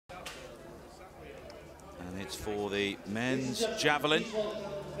It's for the men's javelin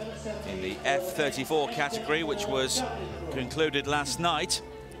in the F34 category, which was concluded last night.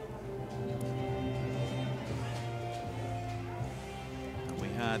 We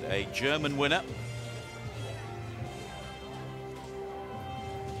had a German winner.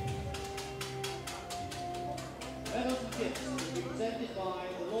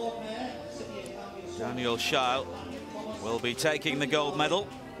 Daniel SCHEIL will be taking the gold medal.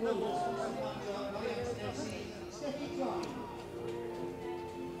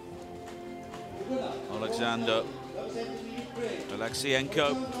 Aleksandr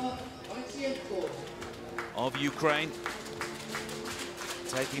ALIEKSEIENKO of Ukraine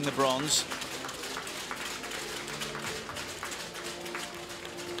taking the bronze.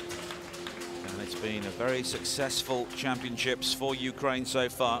 And it's been a very successful championships for Ukraine so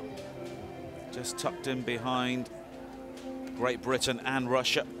far. Just tucked in behind Great Britain and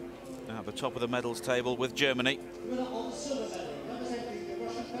Russia, at the top of the medals table with Germany.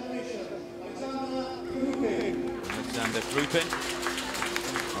 Aleksandr KHRUPIN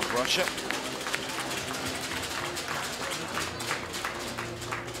of Russia.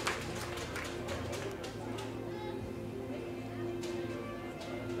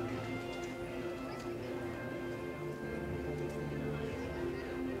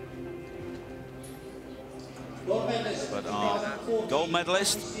 But our gold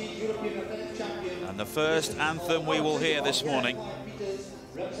medalist, and the first anthem we will hear this morning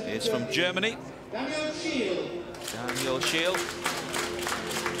is from Germany. Daniel SCHEIL.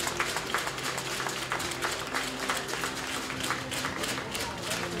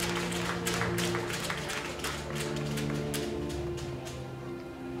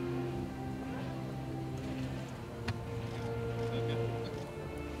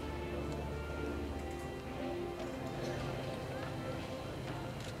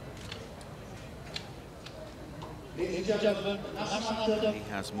 He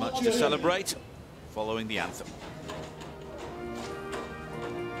has much to celebrate following the anthem.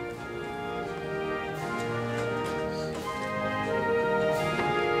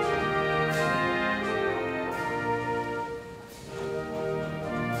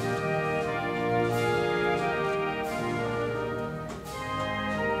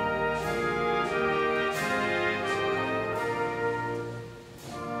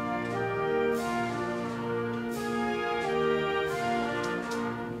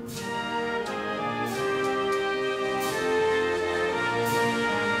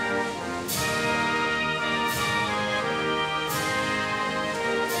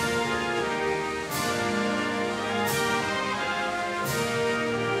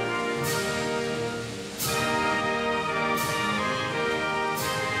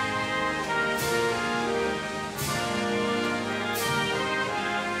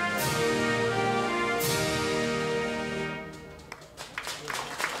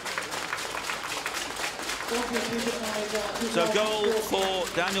 So goal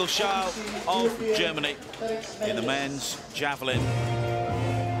for Daniel SCHEIL of Germany in the men's javelin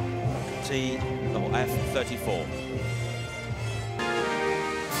F34.